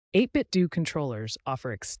8BitDo controllers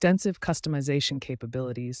offer extensive customization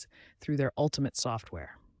capabilities through their Ultimate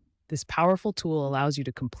software. This powerful tool allows you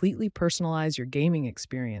to completely personalize your gaming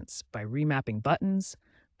experience by remapping buttons,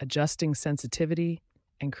 adjusting sensitivity,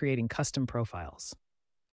 and creating custom profiles.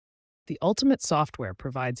 The Ultimate software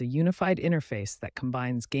provides a unified interface that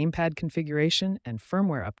combines gamepad configuration and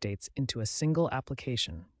firmware updates into a single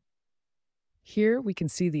application. Here we can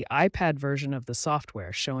see the iPad version of the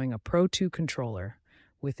software showing a Pro 2 controller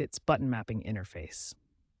with its button mapping interface.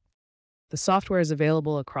 The software is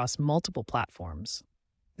available across multiple platforms.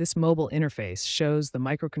 This mobile interface shows the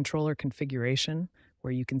microcontroller configuration,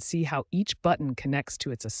 where you can see how each button connects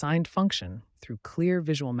to its assigned function through clear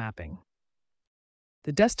visual mapping.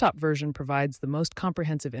 The desktop version provides the most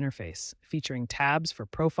comprehensive interface, featuring tabs for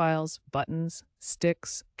profiles, buttons,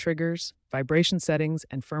 sticks, triggers, vibration settings,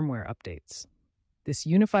 and firmware updates. This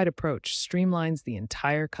unified approach streamlines the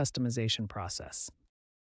entire customization process.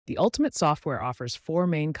 The Ultimate software offers 4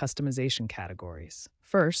 main customization categories.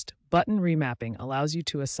 First, button remapping allows you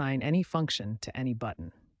to assign any function to any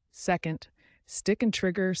button. Second, stick and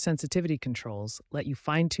trigger sensitivity controls let you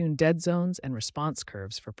fine-tune dead zones and response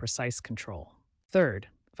curves for precise control. Third,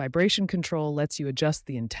 vibration control lets you adjust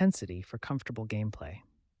the intensity for comfortable gameplay.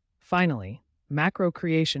 Finally, macro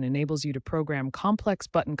creation enables you to program complex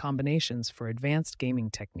button combinations for advanced gaming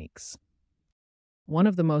techniques. One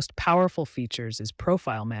of the most powerful features is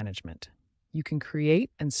profile management. You can create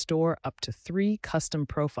and store up to 3 custom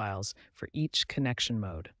profiles for each connection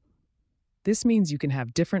mode. This means you can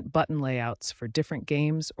have different button layouts for different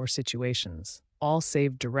games or situations, all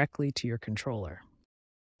saved directly to your controller.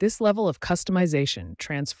 This level of customization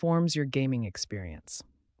transforms your gaming experience.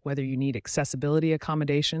 Whether you need accessibility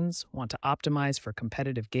accommodations, want to optimize for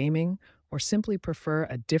competitive gaming, or simply prefer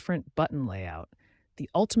a different button layout, the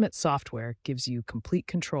Ultimate software gives you complete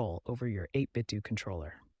control over your 8BitDo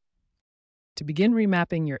controller. To begin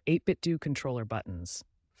remapping your 8BitDo controller buttons,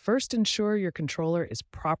 first ensure your controller is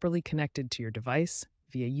properly connected to your device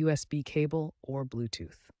via USB cable or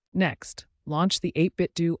Bluetooth. Next, launch the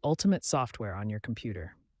 8BitDo Ultimate software on your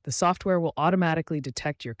computer. The software will automatically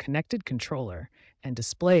detect your connected controller and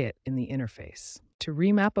display it in the interface. To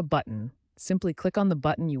remap a button, simply click on the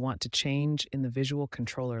button you want to change in the visual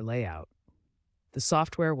controller layout. The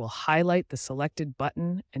software will highlight the selected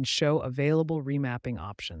button and show available remapping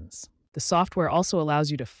options. The software also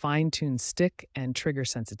allows you to fine-tune stick and trigger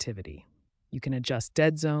sensitivity. You can adjust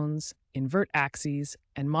dead zones, invert axes,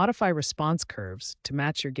 and modify response curves to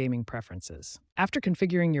match your gaming preferences. After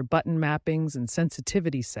configuring your button mappings and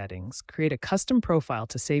sensitivity settings, create a custom profile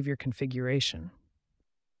to save your configuration.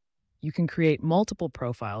 You can create multiple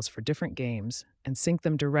profiles for different games and sync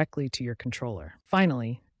them directly to your controller.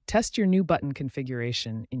 Finally, test your new button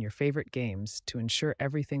configuration in your favorite games to ensure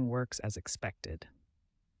everything works as expected.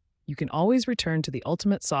 You can always return to the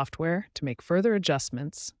Ultimate software to make further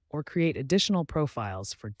adjustments or create additional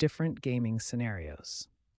profiles for different gaming scenarios.